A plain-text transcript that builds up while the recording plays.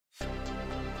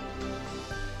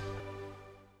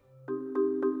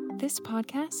This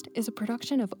podcast is a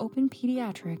production of Open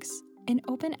Pediatrics, an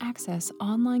open access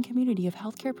online community of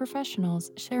healthcare professionals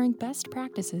sharing best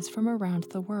practices from around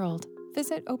the world.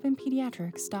 Visit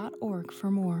openpediatrics.org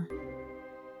for more.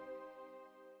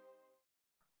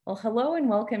 Well, hello and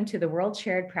welcome to the World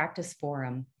Shared Practice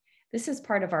Forum. This is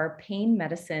part of our pain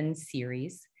medicine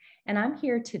series, and I'm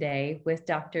here today with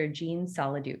Dr. Jean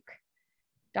Saladuc.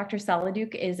 Dr.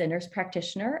 Saladuc is a nurse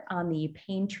practitioner on the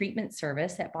pain treatment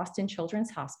service at Boston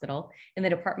Children's Hospital in the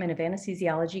Department of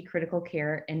Anesthesiology, Critical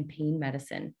Care, and Pain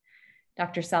Medicine.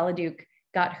 Dr. Saladuc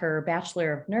got her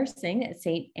Bachelor of Nursing at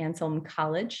St. Anselm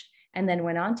College and then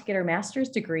went on to get her master's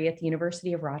degree at the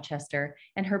University of Rochester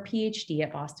and her PhD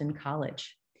at Boston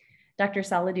College. Dr.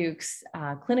 Saladuc's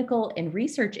clinical and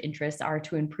research interests are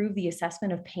to improve the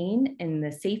assessment of pain and the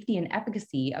safety and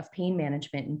efficacy of pain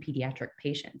management in pediatric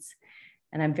patients.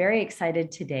 And I'm very excited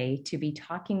today to be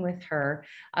talking with her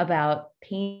about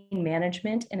pain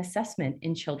management and assessment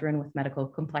in children with medical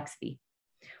complexity.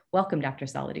 Welcome, Dr.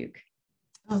 Saladuc.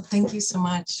 Oh, thank you so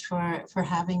much for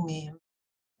having me.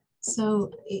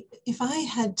 So if I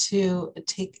had to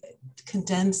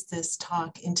condense this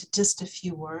talk into just a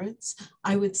few words,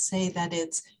 I would say that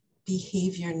it's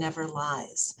behavior never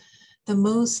lies. The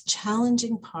most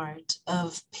challenging part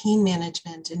of pain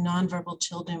management in nonverbal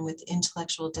children with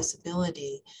intellectual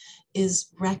disability is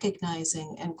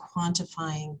recognizing and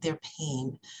quantifying their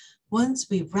pain. Once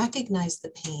we recognize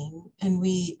the pain and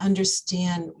we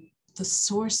understand the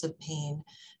source of pain,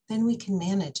 then we can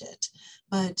manage it.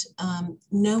 But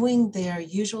knowing their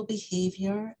usual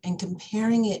behavior and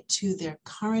comparing it to their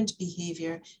current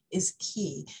behavior is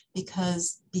key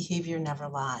because behavior never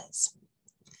lies.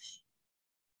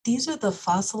 These are the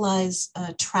fossilized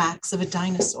tracks of a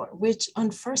dinosaur, which on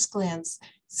first glance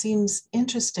seems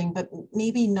interesting, but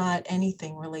maybe not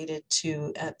anything related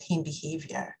to pain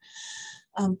behavior.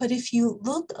 But if you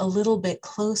look a little bit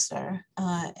closer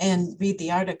and read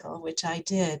the article, which I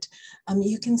did,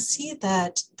 you can see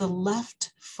that the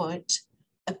left foot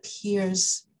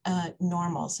appears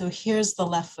normal. So here's the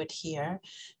left foot here,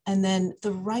 and then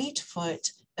the right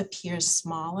foot appears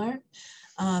smaller.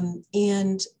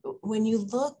 And when you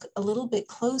look a little bit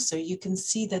closer, you can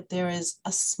see that there is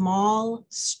a small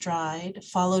stride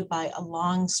followed by a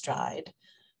long stride,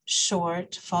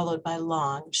 short followed by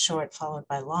long, short followed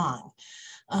by long.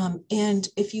 And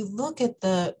if you look at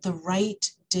the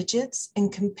right digits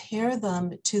and compare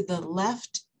them to the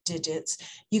left digits,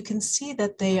 you can see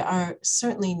that they are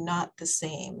certainly not the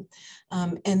same.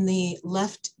 And the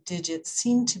left digits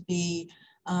seem to be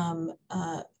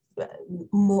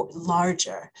more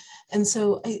larger. And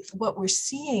so what we're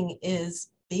seeing is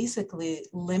basically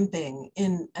limping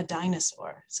in a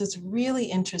dinosaur. So it's really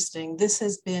interesting. This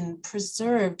has been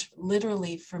preserved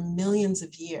literally for millions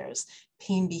of years,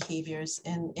 pain behaviors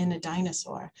in a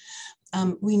dinosaur.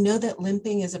 We know that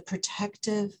limping is a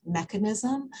protective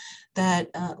mechanism that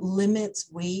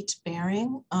limits weight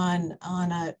bearing on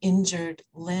an injured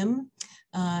limb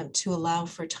to allow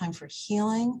for time for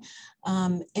healing.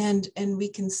 And we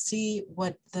can see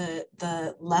what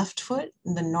the left foot,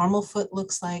 the normal foot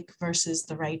looks like versus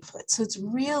the right foot. So it's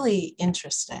really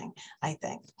interesting, I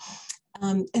think.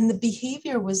 And the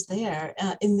behavior was there,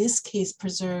 in this case,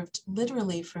 preserved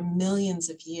literally for millions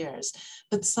of years.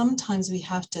 But sometimes we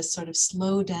have to sort of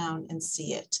slow down and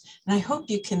see it. And I hope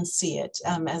you can see it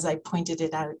as I pointed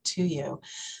it out to you.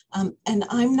 And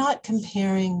I'm not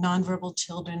comparing nonverbal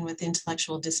children with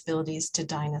intellectual disabilities to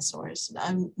dinosaurs.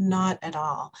 I'm not at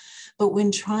all. But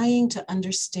when trying to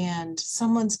understand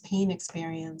someone's pain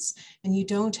experience and you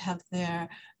don't have their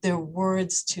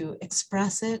words to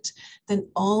express it, then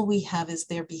all we have is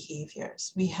their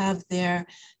behaviors. We have their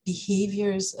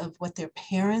behaviors of what their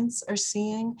parents are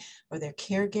seeing or their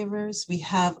caregivers. We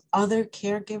have other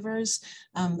caregivers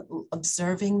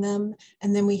observing them,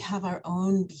 and then we have our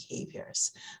own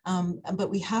behaviors. But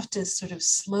we have to sort of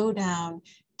slow down,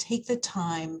 take the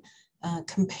time,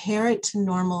 compare it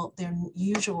to their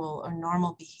usual or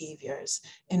normal behaviors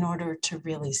in order to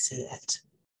really see it.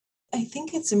 I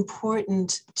think it's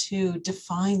important to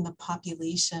define the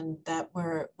population that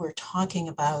we're talking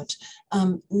about.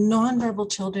 Nonverbal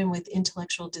children with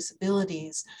intellectual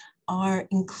disabilities are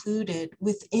included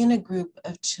within a group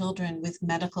of children with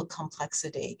medical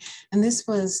complexity. And this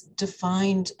was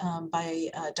defined by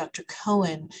Dr.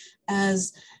 Cohen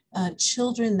as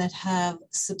children that have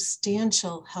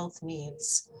substantial health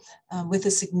needs with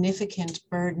a significant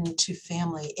burden to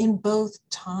family in both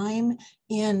time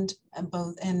and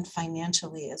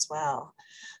financially as well.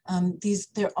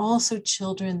 They're also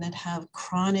children that have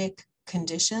chronic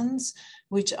conditions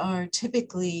which are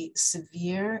typically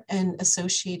severe and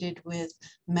associated with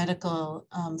medical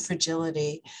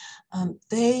fragility.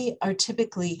 They are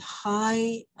typically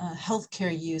high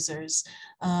healthcare users,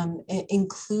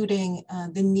 including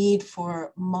the need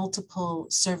for multiple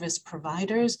service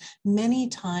providers, many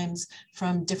times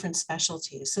from different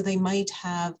specialties. So they might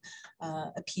have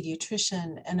a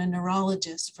pediatrician and a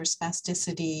neurologist for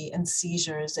spasticity and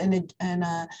seizures, and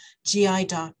a GI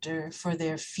doctor for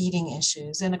their feeding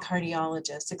issues, and a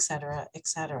cardiologist, et cetera, et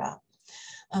cetera.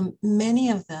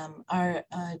 Many of them are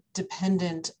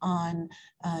dependent on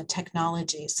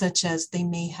technology, such as they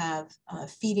may have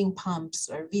feeding pumps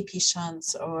or VP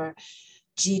shunts or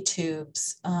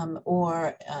G-tubes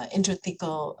or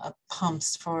intrathecal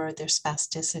pumps for their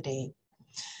spasticity.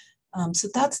 So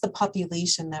that's the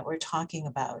population that we're talking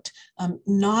about.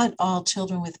 Not all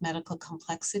children with medical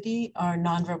complexity are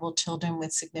nonverbal children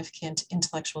with significant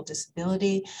intellectual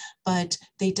disability, but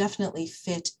they definitely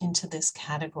fit into this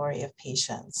category of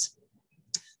patients.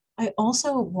 I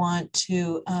also want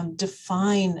to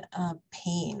define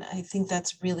pain. I think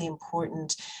that's really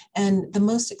important. And the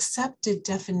most accepted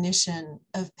definition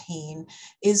of pain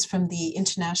is from the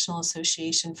International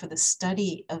Association for the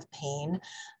Study of Pain.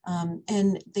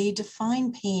 And they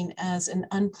define pain as an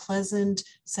unpleasant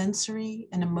sensory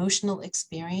and emotional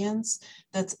experience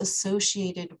that's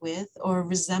associated with or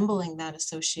resembling that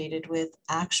associated with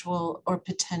actual or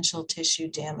potential tissue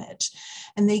damage.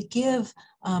 And they give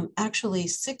actually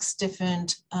 6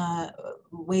 different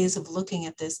ways of looking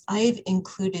at this. I've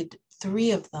included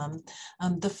 3 of them.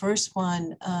 The first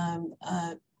one,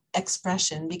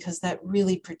 expression, because that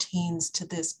really pertains to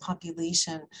this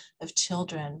population of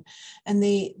children. And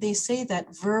they say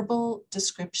that verbal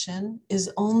description is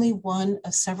only one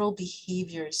of several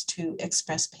behaviors to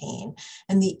express pain,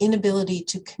 and the inability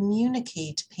to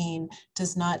communicate pain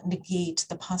does not negate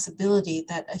the possibility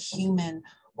that a human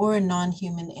or a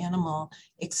non-human animal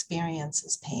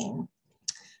experiences pain.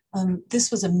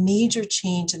 This was a major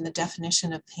change in the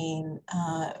definition of pain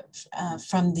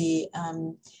from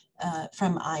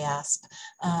IASP,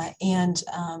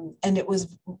 and it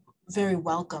was very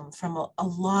welcome from a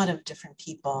lot of different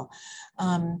people.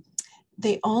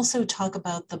 They also talk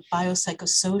about the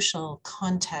biopsychosocial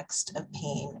context of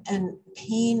pain, and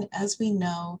pain, as we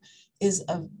know, is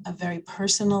a very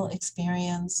personal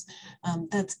experience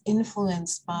that's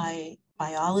influenced by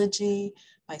biology,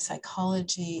 by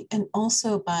psychology, and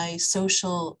also by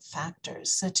social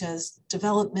factors such as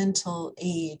developmental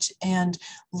age and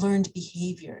learned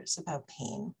behaviors about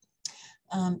pain.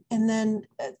 And then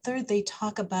third, they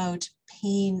talk about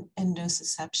pain and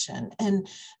nociception. And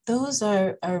those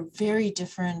are very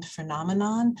different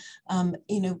phenomenon.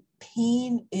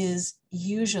 Pain is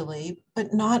usually,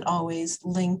 but not always,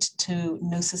 linked to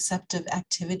nociceptive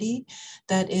activity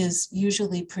that is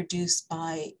usually produced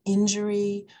by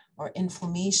injury or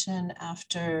inflammation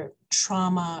after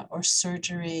trauma or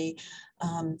surgery.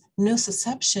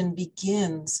 Nociception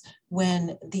begins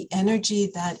when the energy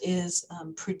that is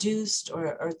produced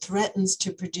or threatens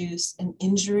to produce an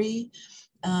injury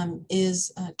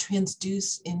is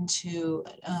transduced into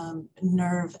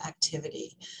nerve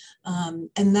activity.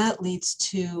 And that leads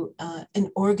to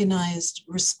an organized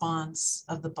response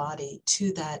of the body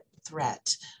to that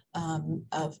threat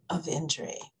of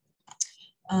injury.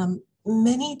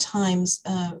 Many times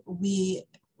we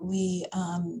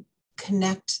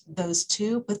connect those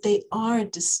two, but they are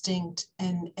distinct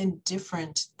and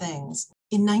different things.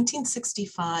 In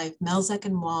 1965, Melzek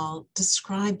and Wall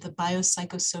described the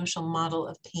biopsychosocial model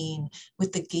of pain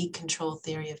with the gate control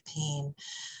theory of pain.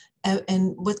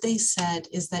 And what they said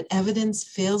is that evidence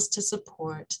fails to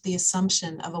support the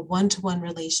assumption of a one-to-one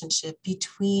relationship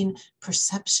between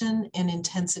perception and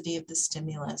intensity of the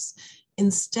stimulus.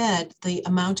 Instead, the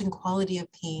amount and quality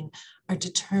of pain are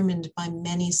determined by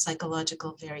many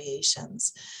psychological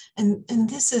variations. And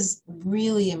this is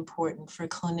really important for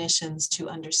clinicians to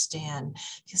understand,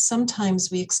 because sometimes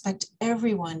we expect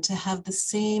everyone to have the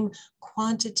same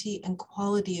quantity and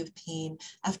quality of pain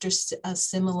after a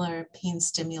similar pain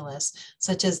stimulus,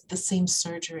 such as the same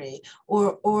surgery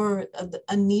or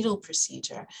a needle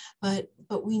procedure. But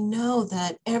we know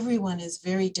that everyone is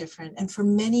very different, and for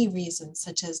many reasons,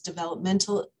 such as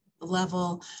developmental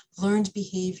level, learned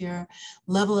behavior,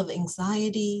 level of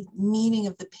anxiety, meaning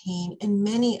of the pain, and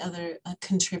many other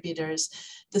contributors,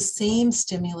 the same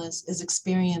stimulus is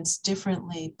experienced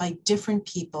differently by different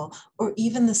people, or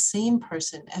even the same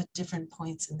person at different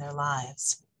points in their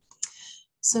lives.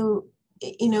 So,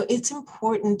 it's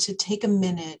important to take a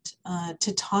minute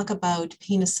to talk about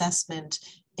pain assessment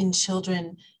in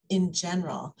children in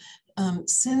general.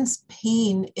 Since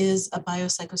pain is a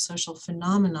biopsychosocial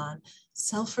phenomenon,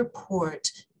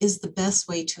 self-report is the best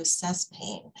way to assess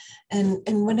pain.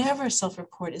 And whenever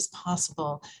self-report is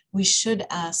possible, we should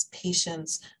ask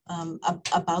patients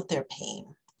about their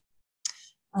pain.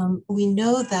 We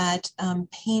know that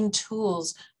pain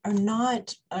tools are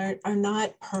not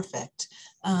perfect.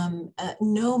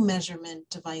 No measurement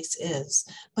device is,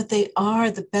 but they are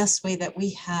the best way that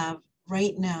we have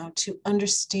right now to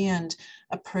understand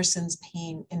a person's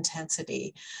pain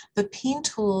intensity. But pain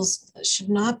tools should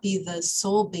not be the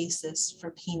sole basis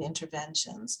for pain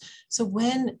interventions. So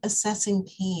when assessing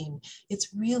pain,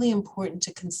 it's really important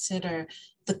to consider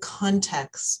the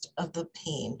context of the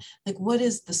pain. Like, what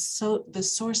is the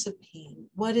source of pain?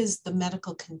 What is the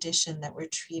medical condition that we're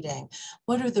treating?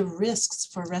 What are the risks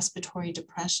for respiratory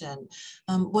depression?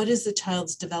 What is the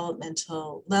child's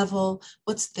developmental level?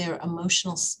 What's their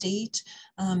emotional state?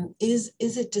 Is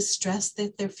it distress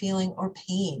that they're feeling, or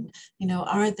pain? You know,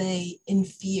 are they in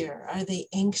fear? Are they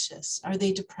anxious? Are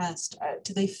they depressed?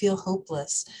 Do they feel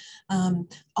hopeless?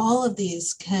 All of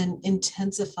these can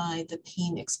intensify the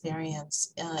pain experience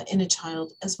in a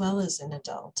child as well as an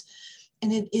adult.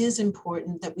 And it is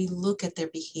important that we look at their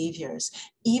behaviors.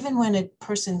 Even when a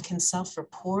person can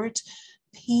self-report,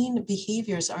 pain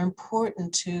behaviors are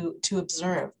important to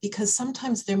observe, because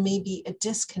sometimes there may be a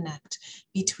disconnect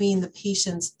between the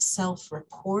patient's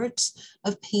self-reports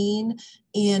of pain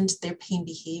and their pain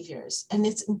behaviors. And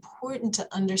it's important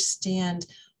to understand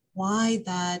why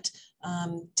that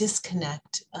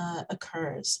disconnect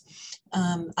occurs.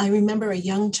 I remember a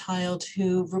young child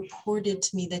who reported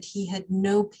to me that he had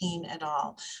no pain at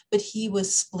all, but he was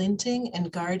splinting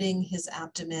and guarding his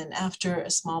abdomen after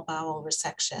a small bowel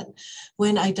resection.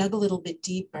 When I dug a little bit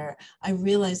deeper, I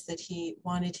realized that he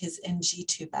wanted his NG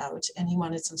tube out and he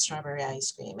wanted some strawberry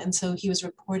ice cream. And so he was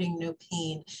reporting no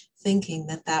pain, thinking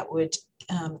that that would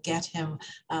get him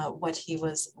what he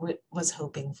was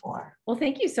hoping for. Well,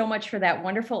 thank you so much for that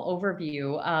wonderful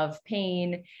overview of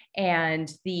pain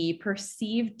and the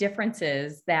perceived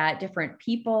differences that different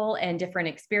people and different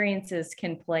experiences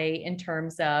can play in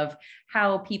terms of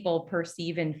how people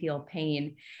perceive and feel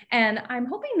pain. And I'm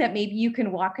hoping that maybe you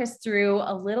can walk us through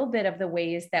a little bit of the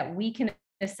ways that we can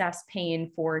assess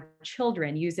pain for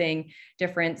children using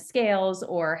different scales,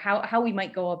 or how we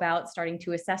might go about starting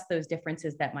to assess those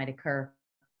differences that might occur.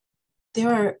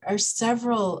 There are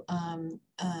several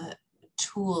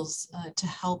tools to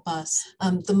help us.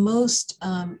 The most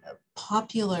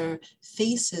popular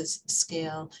FACES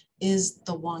scale is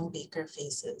the Wong-Baker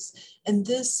FACES. And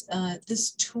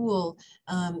this tool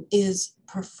is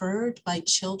preferred by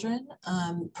children,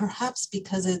 perhaps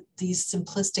because these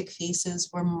simplistic faces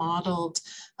were modeled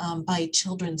by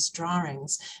children's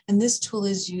drawings. And this tool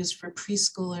is used for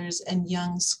preschoolers and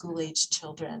young school-aged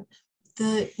children.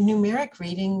 The numeric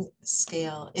rating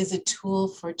scale is a tool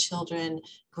for children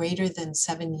greater than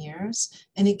 7 years,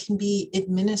 and it can be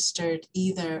administered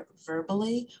either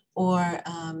verbally or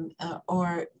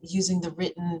using the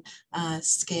written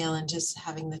scale and just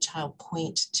having the child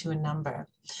point to a number.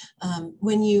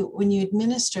 When you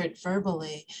administer it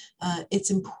verbally, it's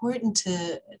important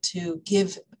to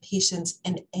give patients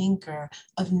an anchor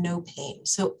of no pain.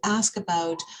 So ask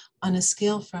about, on a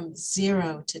scale from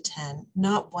 0 to 10,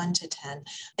 not 1 to 10.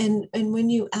 And when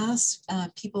you ask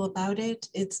people about it,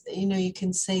 it's, you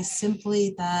can say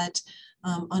simply that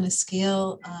on a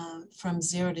scale from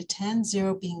 0 to 10,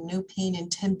 0 being no pain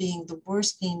and 10 being the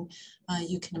worst pain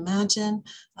you can imagine,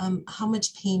 how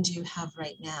much pain do you have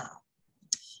right now?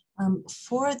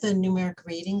 For the numeric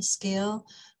rating scale,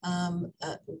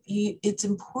 it's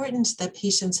important that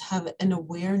patients have an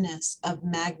awareness of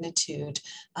magnitude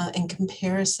and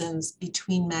comparisons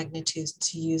between magnitudes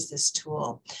to use this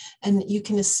tool. And you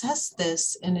can assess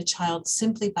this in a child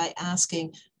simply by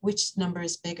asking which number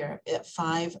is bigger, a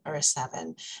 5 or a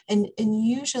 7. And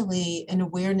usually an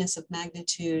awareness of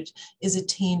magnitude is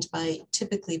attained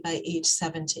typically by age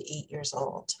 7 to 8 years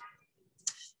old.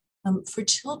 For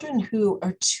children who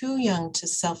are too young to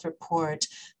self-report,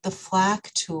 the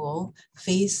FLAC tool,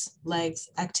 Face, Legs,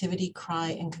 Activity, Cry,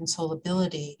 and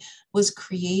Consolability, was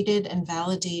created and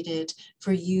validated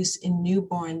for use in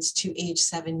newborns to age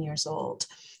 7 years old.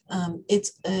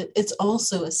 It's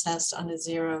also assessed on a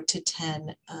 0 to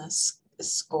 10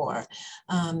 score.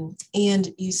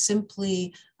 And you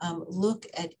simply look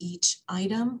at each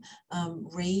item,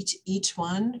 rate each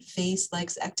one, Face,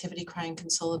 Legs, Activity, Cry, and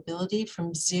Consolability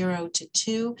from 0 to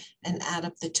 2, and add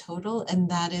up the total, and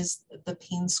that is the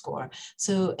pain score.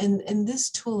 So, and this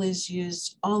tool is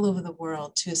used all over the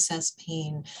world to assess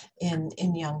pain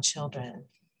in young children.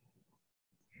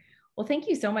 Well, thank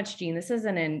you so much, Jean. This is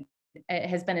an it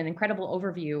has been an incredible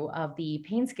overview of the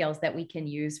pain scales that we can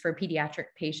use for pediatric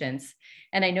patients.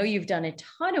 And I know you've done a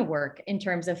ton of work in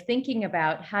terms of thinking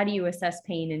about how do you assess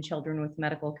pain in children with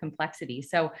medical complexity.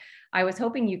 So I was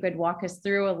hoping you could walk us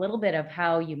through a little bit of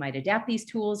how you might adapt these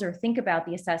tools or think about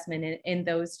the assessment in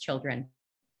those children.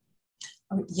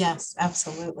 Yes,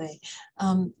 absolutely.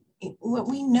 What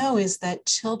we know is that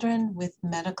children with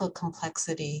medical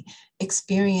complexity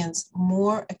experience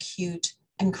more acute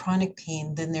and chronic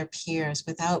pain than their peers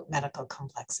without medical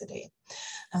complexity.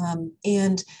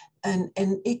 And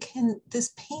it can,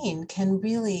 this pain can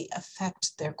really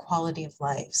affect their quality of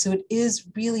life. So it is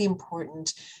really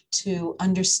important to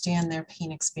understand their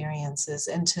pain experiences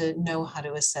and to know how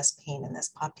to assess pain in this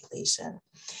population.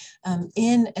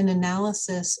 In an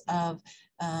analysis of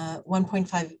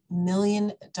 1.5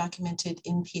 million documented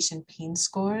inpatient pain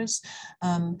scores,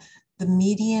 the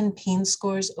median pain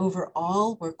scores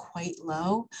overall were quite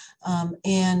low,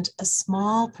 and a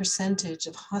small percentage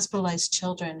of hospitalized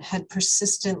children had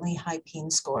persistently high pain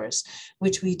scores,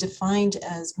 which we defined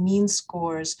as mean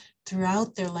scores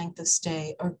throughout their length of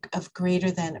stay or of greater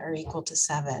than or equal to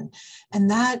 7. And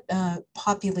that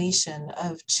population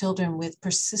of children with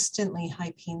persistently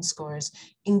high pain scores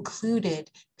included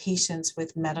patients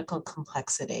with medical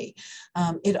complexity.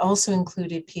 It also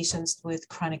included patients with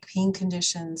chronic pain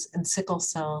conditions and sickle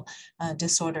cell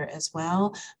disorder as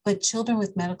well. But children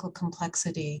with medical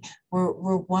complexity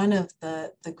were one of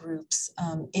the groups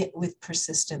with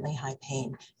persistently high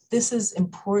pain. This is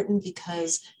important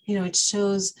because, it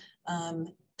shows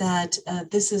that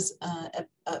this is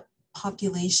a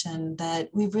population that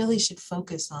we really should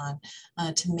focus on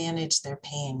to manage their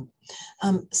pain.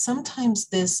 Sometimes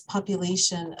this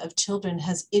population of children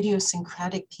has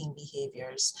idiosyncratic pain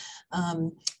behaviors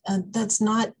that's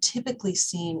not typically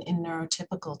seen in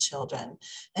neurotypical children.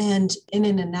 And in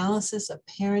an analysis, a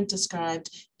parent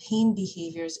described pain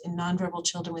behaviors in nonverbal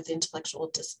children with intellectual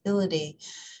disability.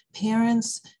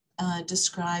 Parents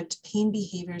described pain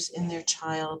behaviors in their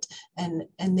child, and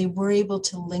they were able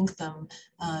to link them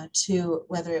to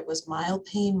whether it was mild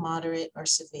pain, moderate, or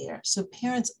severe. So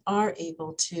parents are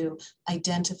able to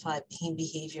identify pain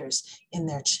behaviors in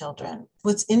their children.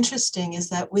 What's interesting is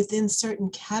that within certain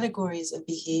categories of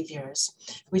behaviors,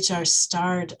 which are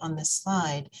starred on this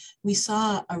slide, we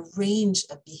saw a range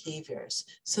of behaviors.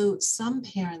 So some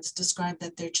parents described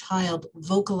that their child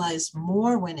vocalized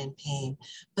more when in pain,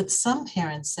 but some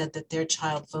parents said that their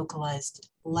child vocalized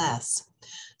less.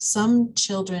 Some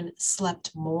children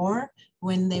slept more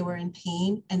when they were in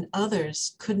pain, and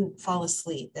others couldn't fall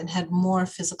asleep and had more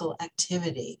physical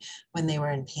activity when they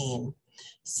were in pain.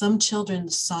 Some children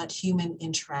sought human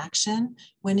interaction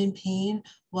when in pain,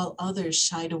 while others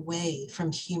shied away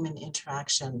from human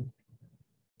interaction.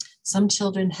 Some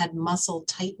children had muscle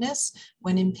tightness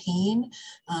when in pain,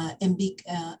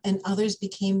 and others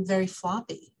became very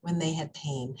floppy when they had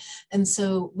pain. And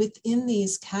so within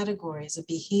these categories of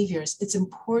behaviors, it's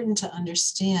important to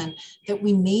understand that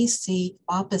we may see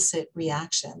opposite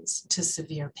reactions to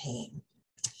severe pain.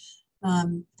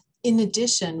 In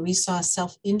addition, we saw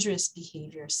self-injurious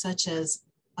behavior such as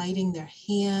biting their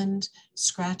hand,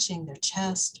 scratching their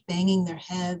chest, banging their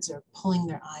heads, or pulling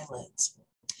their eyelids.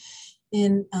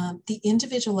 In the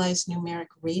Individualized Numeric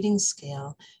Rating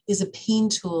Scale is a pain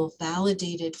tool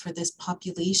validated for this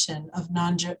population of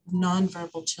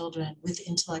nonverbal children with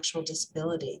intellectual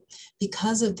disability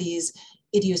because of these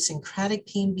idiosyncratic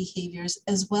pain behaviors,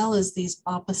 as well as these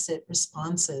opposite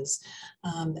responses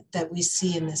that we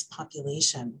see in this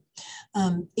population.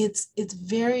 It's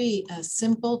very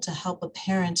simple to help a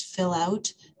parent fill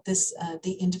out this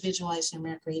the Individualized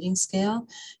Numeric Rating Scale.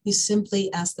 You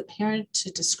simply ask the parent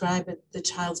to describe the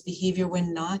child's behavior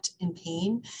when not in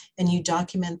pain, and you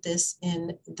document this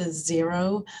in the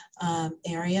 0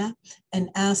 area,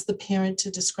 and ask the parent to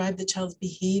describe the child's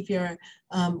behavior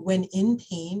when in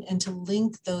pain, and to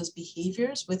link those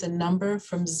behaviors with a number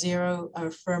from 0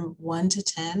 or from 1 to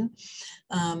 10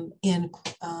 and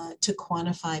to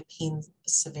quantify pain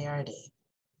severity.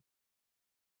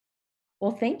 Well,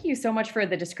 thank you so much for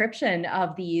the description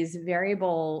of these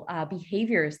variable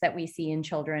behaviors that we see in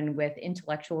children with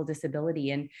intellectual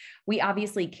disability. And we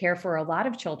obviously care for a lot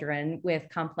of children with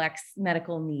complex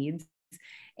medical needs.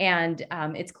 And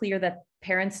it's clear that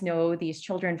parents know these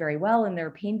children very well and their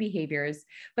pain behaviors.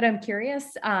 But I'm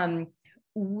curious,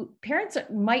 parents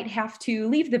might have to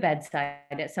leave the bedside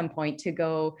at some point to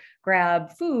go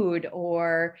grab food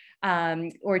or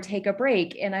take a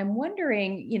break. And I'm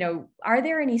wondering, are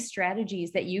there any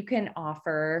strategies that you can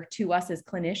offer to us as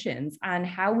clinicians on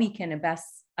how we can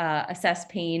best assess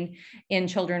pain in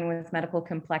children with medical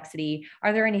complexity?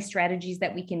 Are there any strategies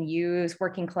that we can use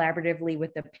working collaboratively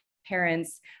with the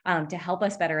parents to help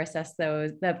us better assess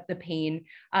the pain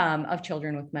of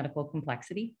children with medical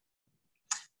complexity?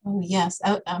 Oh, yes,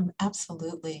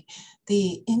 absolutely.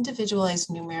 The individualized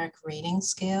numeric rating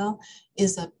scale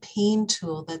is a pain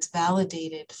tool that's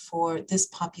validated for this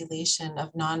population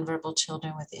of nonverbal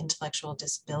children with intellectual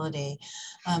disability.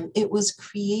 It was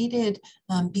created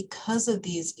because of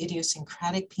these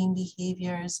idiosyncratic pain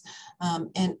behaviors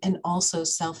and also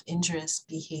self-injurious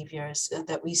behaviors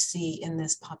that we see in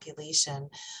this population.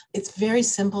 It's very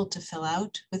simple to fill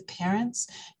out with parents.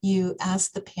 You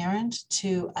ask the parent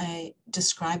to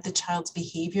describe the child's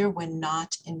behavior when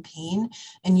not in pain,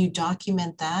 and you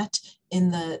document that in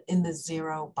the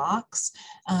 0 box.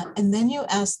 And then you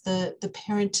ask the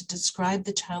parent to describe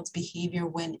the child's behavior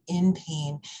when in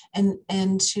pain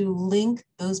and to link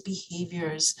those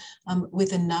behaviors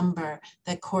with a number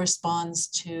that corresponds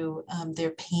to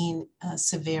their pain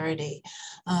severity.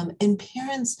 And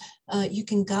parents, you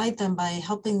can guide them by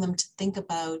helping them to think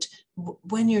about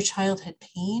when your child had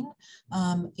pain,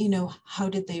 how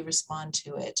did they respond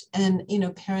to it? And,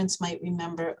 parents might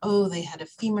remember, oh, they had a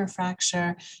femur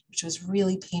fracture, which was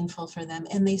really painful for them,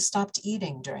 and they stopped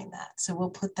eating during that. So we'll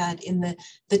put that in the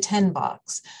 10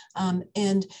 box.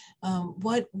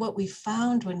 What we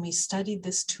found when we studied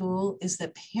this tool is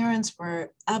that parents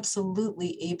were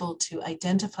absolutely able to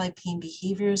identify pain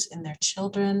behaviors in their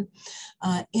children,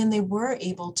 and they were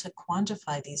able to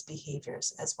quantify these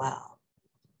behaviors as well.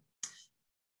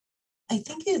 I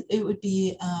think it would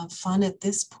be fun at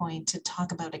this point to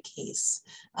talk about a case.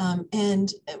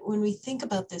 And when we think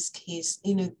about this case,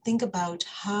 think about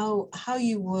how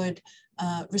you would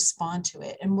respond to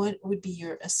it and what would be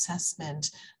your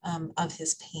assessment of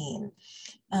his pain.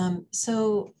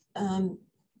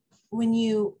 When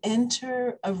you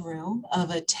enter a room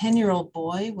of a 10-year-old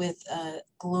boy with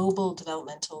global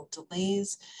developmental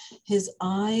delays, his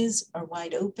eyes are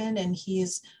wide open and he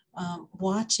is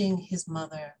watching his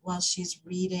mother while she's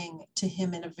reading to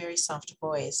him in a very soft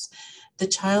voice. The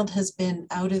child has been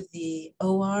out of the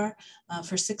OR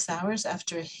for 6 hours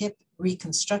after a hip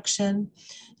reconstruction.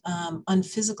 On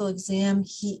physical exam,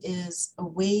 he is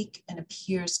awake and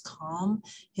appears calm.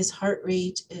 His heart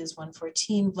rate is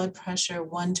 114, blood pressure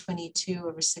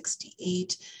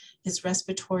 122/68. His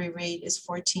respiratory rate is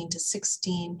 14 to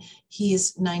 16. He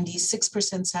is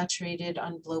 96% saturated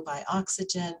on blow-by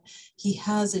oxygen. He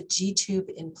has a G-tube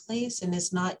in place and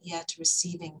is not yet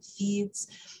receiving feeds.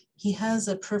 He has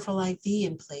a peripheral IV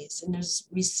in place and is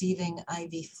receiving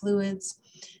IV fluids.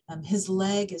 His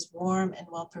leg is warm and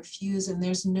well perfused, and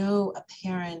there's no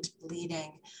apparent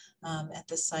bleeding at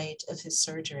the site of his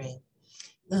surgery.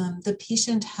 The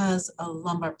patient has a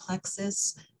lumbar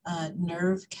plexus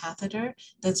nerve catheter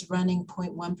that's running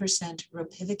 0.1%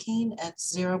 ropivacaine at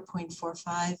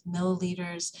 0.45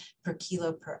 milliliters per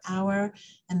kilo per hour.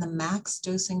 And the max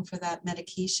dosing for that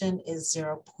medication is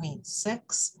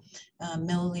 0.6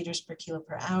 milliliters per kilo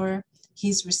per hour.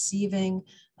 He's receiving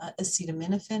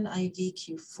acetaminophen IV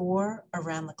Q4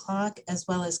 around the clock, as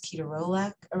well as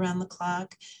ketorolac around the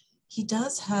clock. He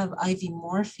does have IV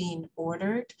morphine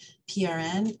ordered,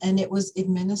 PRN, and it was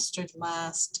administered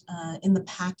last in the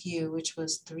PACU, which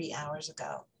was 3 hours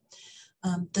ago.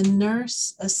 The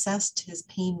nurse assessed his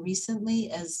pain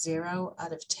recently as 0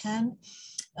 out of 10,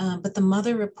 but the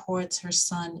mother reports her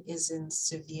son is in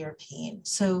severe pain.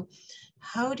 So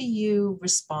how do you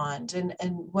respond,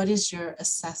 and what is your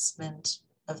assessment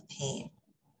of pain?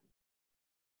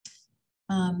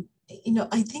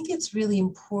 I think it's really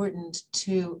important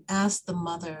to ask the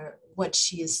mother what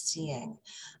she is seeing.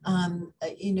 And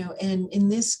in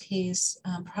this case,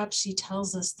 perhaps she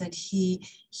tells us that he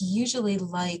usually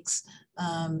likes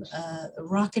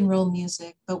rock and roll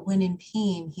music, but when in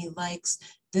pain, he likes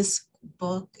this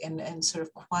book and sort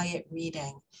of quiet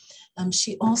reading.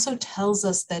 She also tells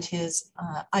us that his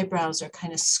eyebrows are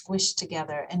kind of squished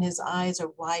together and his eyes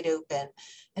are wide open,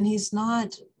 and he's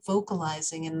not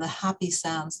vocalizing in the happy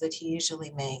sounds that he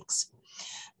usually makes.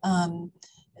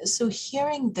 So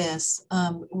hearing this,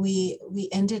 we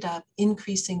ended up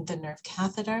increasing the nerve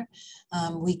catheter.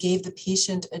 We gave the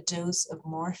patient a dose of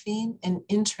morphine, and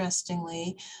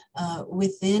interestingly,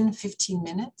 within 15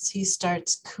 minutes, he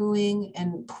starts cooing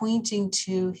and pointing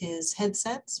to his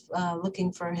headsets,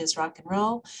 looking for his rock and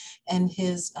roll, and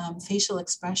his facial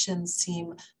expressions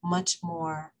seem much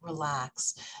more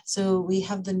relaxed. So we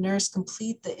have the nurse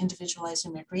complete the individualized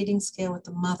numeric rating scale with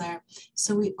the mother,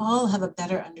 so we all have a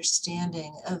better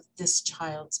understanding of this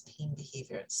child's pain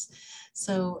behaviors.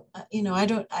 So, I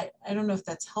don't know if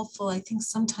that's helpful. I think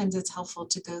sometimes it's helpful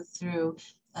to go through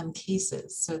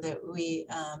cases so that we,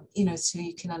 so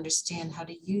you can understand how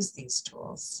to use these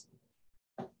tools.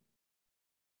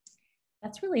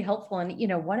 That's really helpful. And,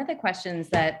 one of the questions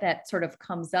that sort of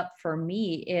comes up for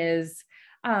me is,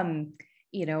 um,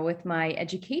 with my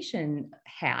education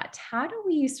hat, how do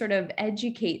we sort of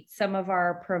educate some of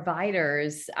our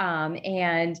providers?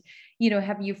 And,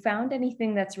 have you found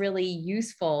anything that's really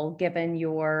useful given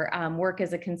your work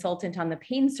as a consultant on the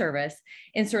pain service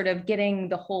in sort of getting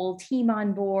the whole team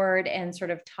on board and sort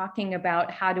of talking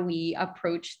about how do we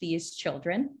approach these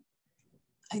children?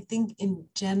 I think in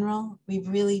general, we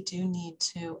really do need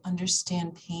to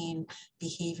understand pain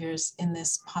behaviors in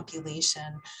this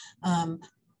population.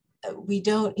 We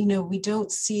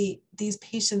don't see these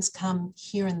patients come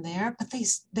here and there, but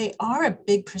they are a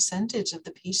big percentage of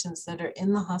the patients that are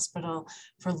in the hospital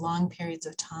for long periods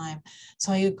of time.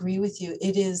 So I agree with you.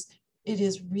 It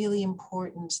is really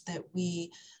important that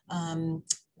we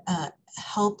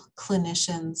help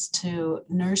clinicians, to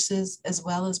nurses as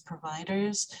well as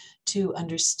providers, to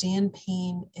understand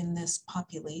pain in this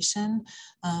population.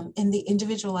 In the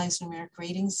individualized numeric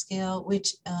rating scale,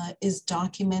 which is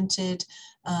documented,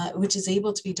 which is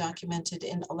able to be documented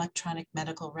in electronic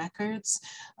medical records,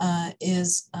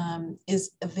 is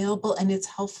available, and it's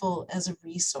helpful as a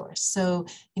resource. So,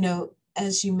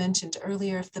 as you mentioned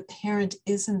earlier, if the parent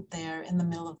isn't there in the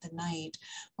middle of the night,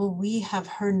 well, we have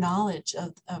her knowledge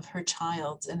of her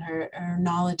child's, and her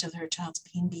knowledge of her child's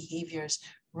pain behaviors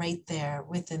right there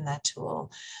within that tool.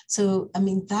 So, I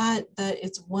mean, that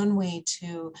it's one way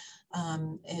to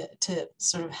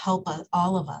sort of help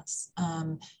all of us,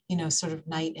 sort of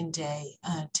night and day,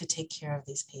 to take care of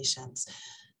these patients.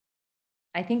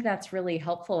 I think that's really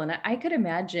helpful. And I could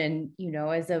imagine,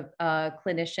 as a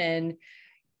clinician,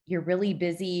 you're really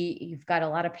busy, you've got a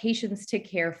lot of patients to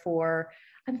care for.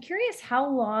 I'm curious how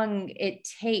long it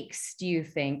takes, do you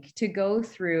think, to go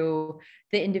through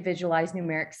the individualized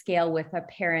numeric scale with a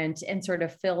parent and sort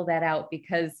of fill that out?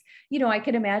 Because, I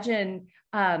could imagine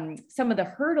some of the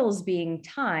hurdles being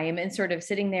time and sort of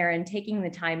sitting there and taking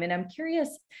the time. And I'm curious,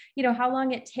 how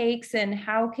long it takes and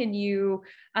how can you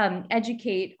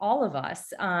educate all of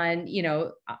us on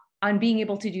being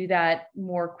able to do that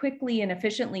more quickly and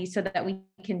efficiently so that we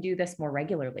can do this more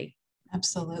regularly.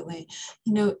 Absolutely.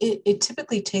 It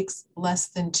typically takes less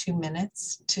than 2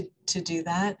 minutes to do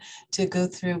that, to go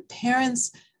through.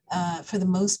 Parents, for the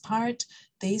most part,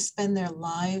 they spend their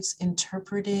lives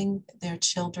interpreting their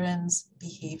children's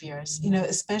behaviors,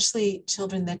 especially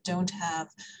children that don't have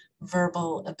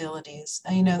verbal abilities,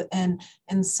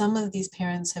 and some of these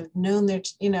parents have known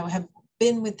have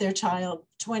been with their child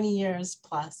 20 years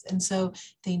plus. And so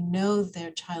they know their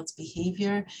child's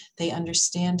behavior, they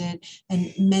understand it,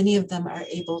 and many of them are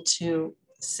able to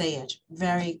say it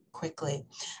very quickly.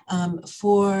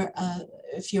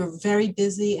 If you're very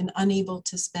busy and unable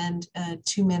to spend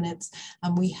 2 minutes,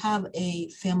 we have a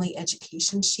family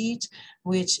education sheet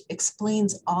which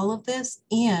explains all of this,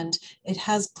 and it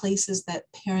has places that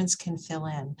parents can fill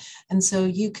in. And so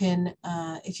you can,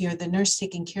 if you're the nurse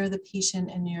taking care of the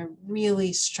patient and you're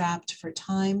really strapped for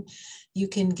time, you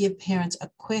can give parents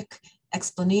a quick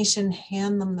explanation,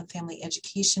 hand them the family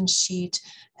education sheet,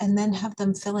 and then have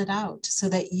them fill it out so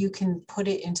that you can put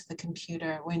it into the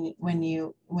computer when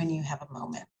you have a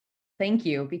moment. Thank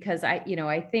you, because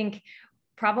I think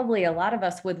probably a lot of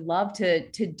us would love to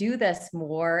do this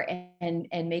more and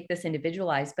make this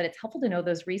individualized, but it's helpful to know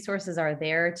those resources are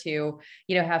there to,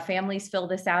 have families fill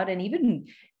this out and even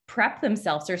prep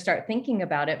themselves or start thinking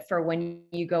about it for when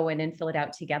you go in and fill it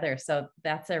out together. So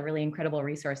that's a really incredible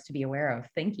resource to be aware of.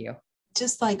 Thank you.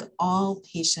 Just like all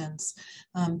patients,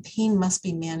 pain must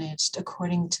be managed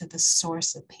according to the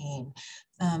source of pain,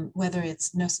 whether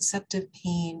it's nociceptive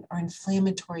pain or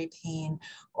inflammatory pain,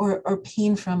 or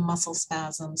pain from muscle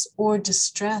spasms, or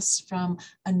distress from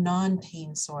a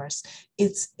non-pain source.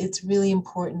 It's really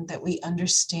important that we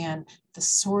understand the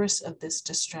source of this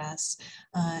distress,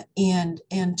 and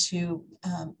to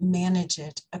manage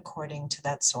it according to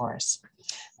that source.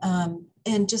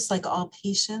 And just like all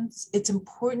patients, it's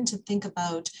important to think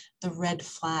about the red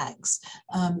flags.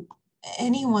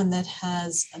 Anyone that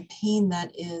has a pain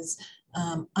that is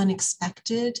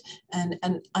unexpected and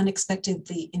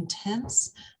unexpectedly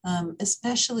intense,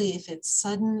 especially if it's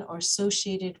sudden or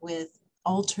associated with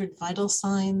altered vital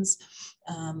signs,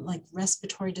 like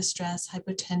respiratory distress,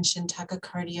 hypotension,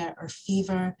 tachycardia, or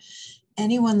fever.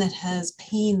 Anyone that has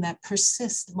pain that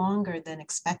persists longer than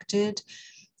expected,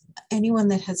 anyone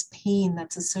that has pain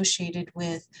that's associated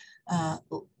with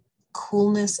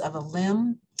coolness of a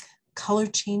limb, color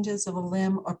changes of a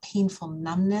limb, or painful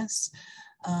numbness,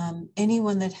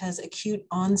 anyone that has acute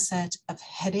onset of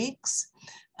headaches,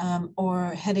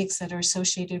 or headaches that are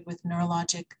associated with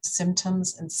neurologic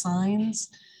symptoms and signs,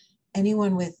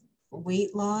 anyone with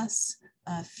weight loss,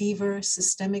 fever,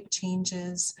 systemic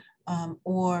changes,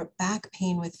 or back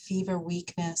pain with fever,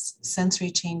 weakness,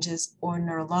 sensory changes, or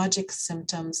neurologic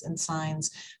symptoms and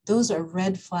signs, those are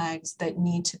red flags that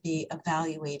need to be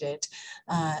evaluated,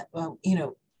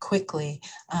 quickly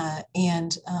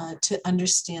and to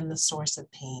understand the source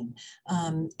of pain.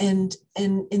 And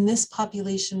in this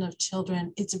population of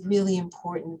children, it's really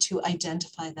important to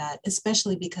identify that,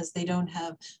 especially because they don't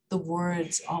have the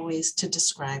words always to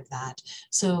describe that.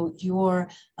 So your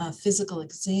physical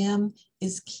exam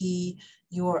is key.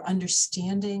 Your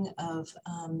understanding of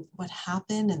what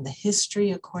happened and the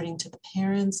history according to the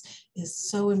parents is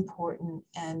so important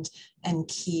and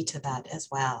key to that as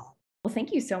well. Well,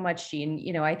 thank you so much,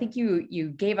 Jean. I think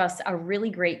you gave us a really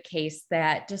great case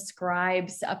that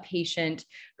describes a patient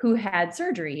who had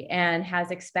surgery and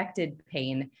has expected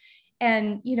pain.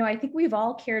 And, I think we've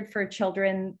all cared for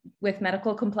children with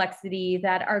medical complexity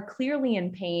that are clearly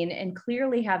in pain and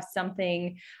clearly have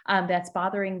something that's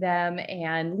bothering them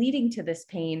and leading to this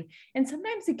pain. And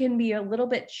sometimes it can be a little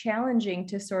bit challenging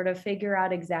to sort of figure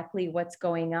out exactly what's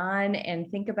going on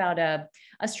and think about a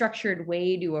structured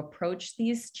way to approach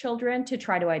these children to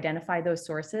try to identify those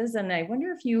sources. And I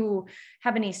wonder if you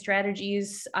have any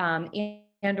strategies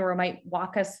or might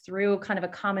walk us through kind of a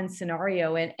common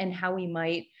scenario and how we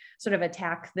might sort of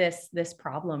attack this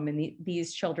problem in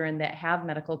these children that have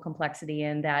medical complexity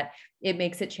and that it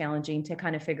makes it challenging to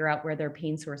kind of figure out where their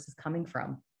pain source is coming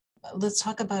from. Let's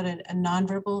talk about a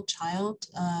nonverbal child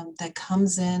that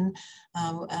comes in,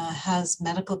 has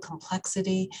medical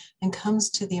complexity, and comes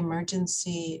to the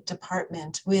emergency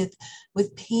department with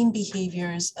pain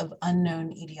behaviors of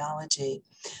unknown etiology.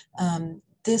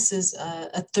 This is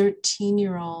a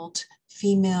 13-year-old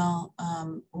female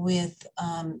with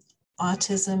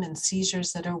autism and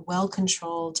seizures that are well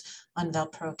controlled on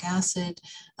valproic acid,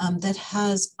 that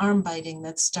has arm biting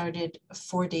that started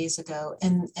 4 days ago,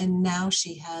 and now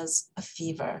she has a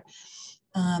fever.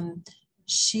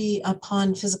 She,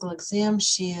 upon physical exam,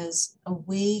 she is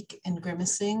awake and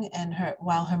grimacing, and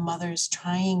while her mother's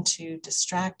trying to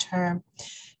distract her.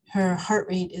 Her heart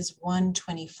rate is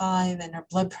 125 and her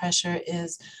blood pressure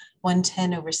is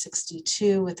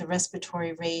 110/62 with a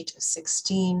respiratory rate of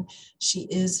 16. She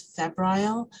is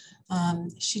febrile.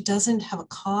 She doesn't have a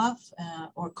cough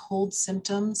or cold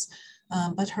symptoms,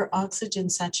 but her oxygen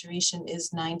saturation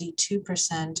is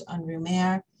 92% on room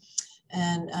air.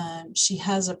 And she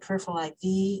has a peripheral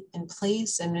IV in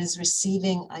place and is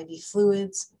receiving IV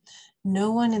fluids.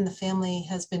 No one in the family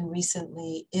has been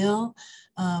recently ill,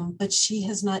 but she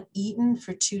has not eaten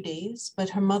for 2 days,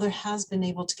 but her mother has been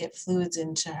able to get fluids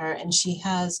into her and she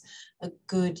has a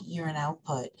good urine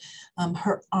output.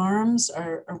 Her arms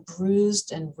are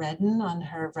bruised and reddened on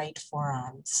her right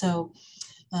forearm. So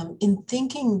in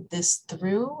thinking this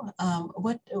through,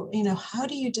 how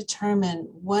do you determine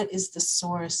what is the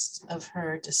source of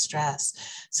her distress?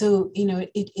 So,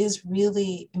 it is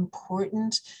really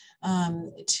important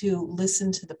to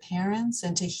listen to the parents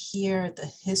and to hear the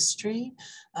history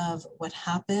of what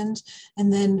happened.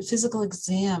 And then physical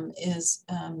exam is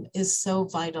so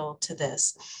vital to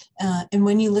this. And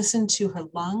when you listen to her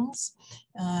lungs,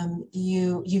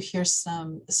 you hear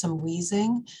some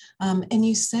wheezing, and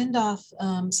you send off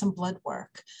some blood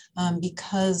work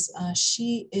because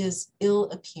she is ill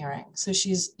appearing. So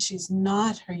she's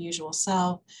not her usual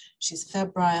self. She's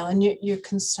febrile, and you're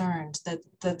concerned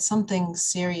that something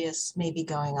serious may be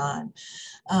going on.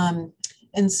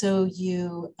 And so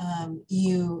you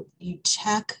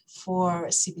check for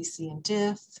CBC and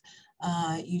diff.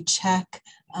 You check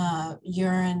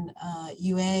urine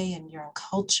UA and urine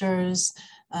cultures,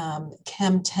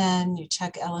 Chem10. You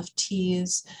check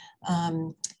LFTs.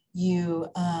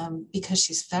 Because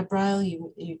she's febrile,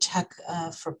 you check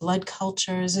for blood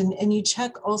cultures, and you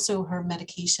check also her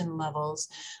medication levels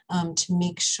to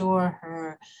make sure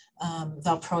her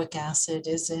valproic acid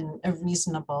is in a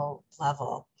reasonable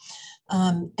level.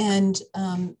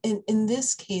 In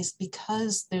this case,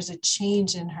 because there's a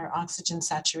change in her oxygen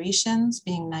saturations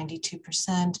being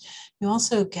 92%, you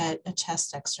also get a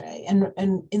chest x-ray. And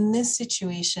in this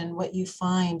situation, what you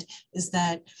find is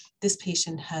that this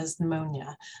patient has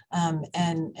pneumonia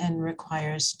and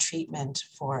requires treatment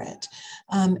for it.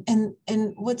 And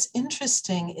what's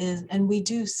interesting is, and we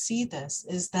do see this,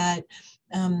 is that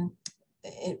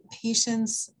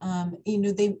patients,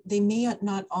 they may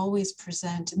not always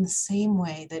present in the same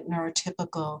way that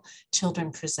neurotypical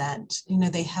children present.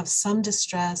 They have some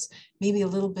distress, maybe a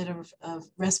little bit of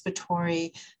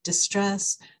respiratory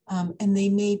distress, and they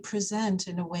may present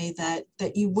in a way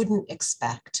that you wouldn't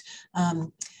expect.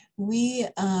 we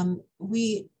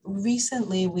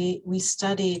recently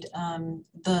studied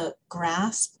the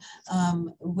GRASP,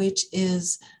 which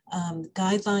is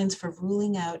guidelines for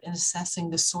ruling out and assessing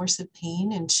the source of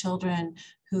pain in children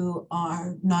who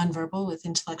are nonverbal with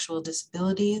intellectual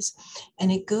disabilities.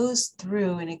 And it goes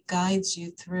through and it guides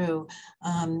you through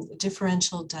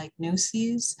differential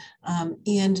diagnoses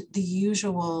and the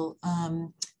usual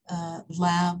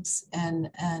labs and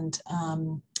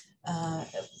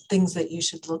things that you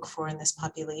should look for in this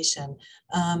population.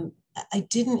 I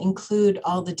didn't include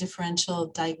all the differential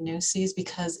diagnoses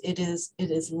because it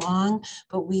is long,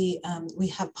 but we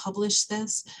have published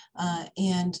this,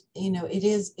 and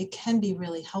it can be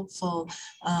really helpful.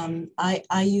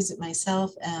 I use it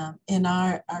myself, in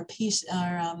our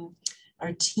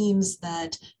teams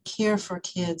that care for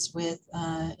kids with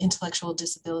intellectual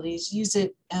disabilities use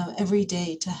it every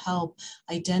day to help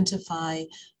identify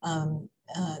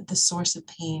the source of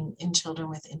pain in children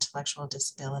with intellectual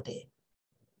disability.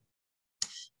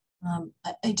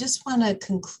 I just want to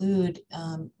conclude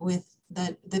with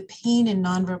that the pain in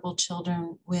nonverbal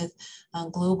children with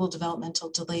global developmental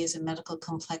delays and medical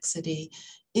complexity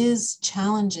is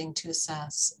challenging to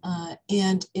assess,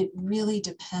 and it really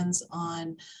depends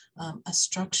on a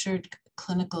structured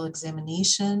clinical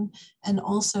examination and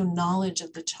also knowledge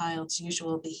of the child's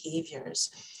usual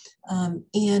behaviors.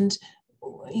 And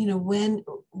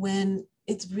when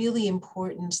it's really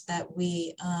important that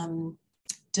we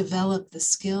develop the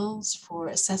skills for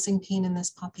assessing pain in this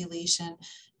population,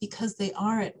 because they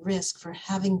are at risk for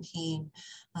having pain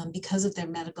because of their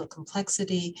medical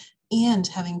complexity and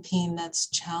having pain that's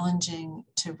challenging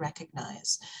to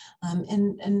recognize.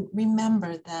 And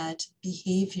remember that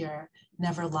behavior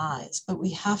never lies, but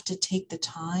we have to take the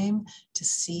time to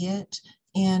see it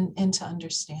and to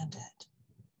understand it.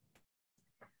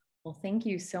 Well, thank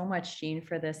you so much, Jean,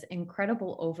 for this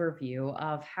incredible overview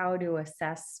of how to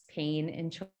assess pain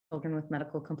in children with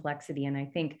medical complexity. And I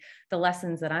think the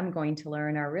lessons that I'm going to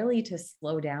learn are really to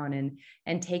slow down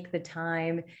and take the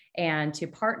time and to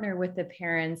partner with the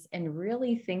parents and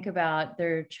really think about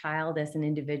their child as an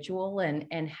individual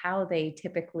and how they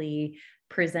typically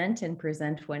present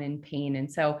when in pain.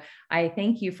 And so I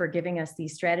thank you for giving us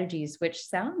these strategies, which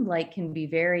sound like can be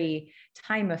very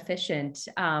time efficient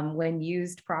when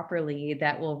used properly,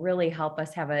 that will really help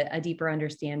us have a deeper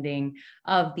understanding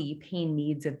of the pain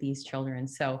needs of these children.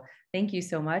 So thank you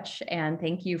so much. And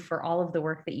thank you for all of the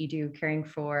work that you do caring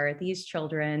for these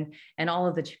children and all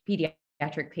of the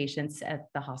pediatric patients at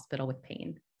the hospital with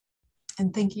pain.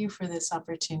 And thank you for this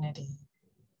opportunity.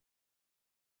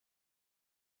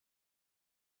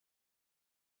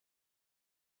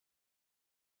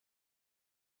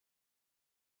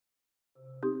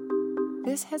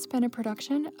 This has been a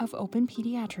production of Open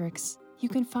Pediatrics. You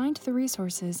can find the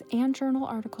resources and journal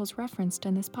articles referenced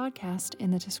in this podcast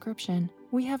in the description.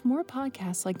 We have more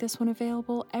podcasts like this one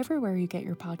available everywhere you get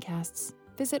your podcasts.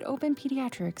 Visit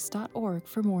openpediatrics.org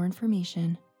for more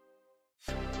information.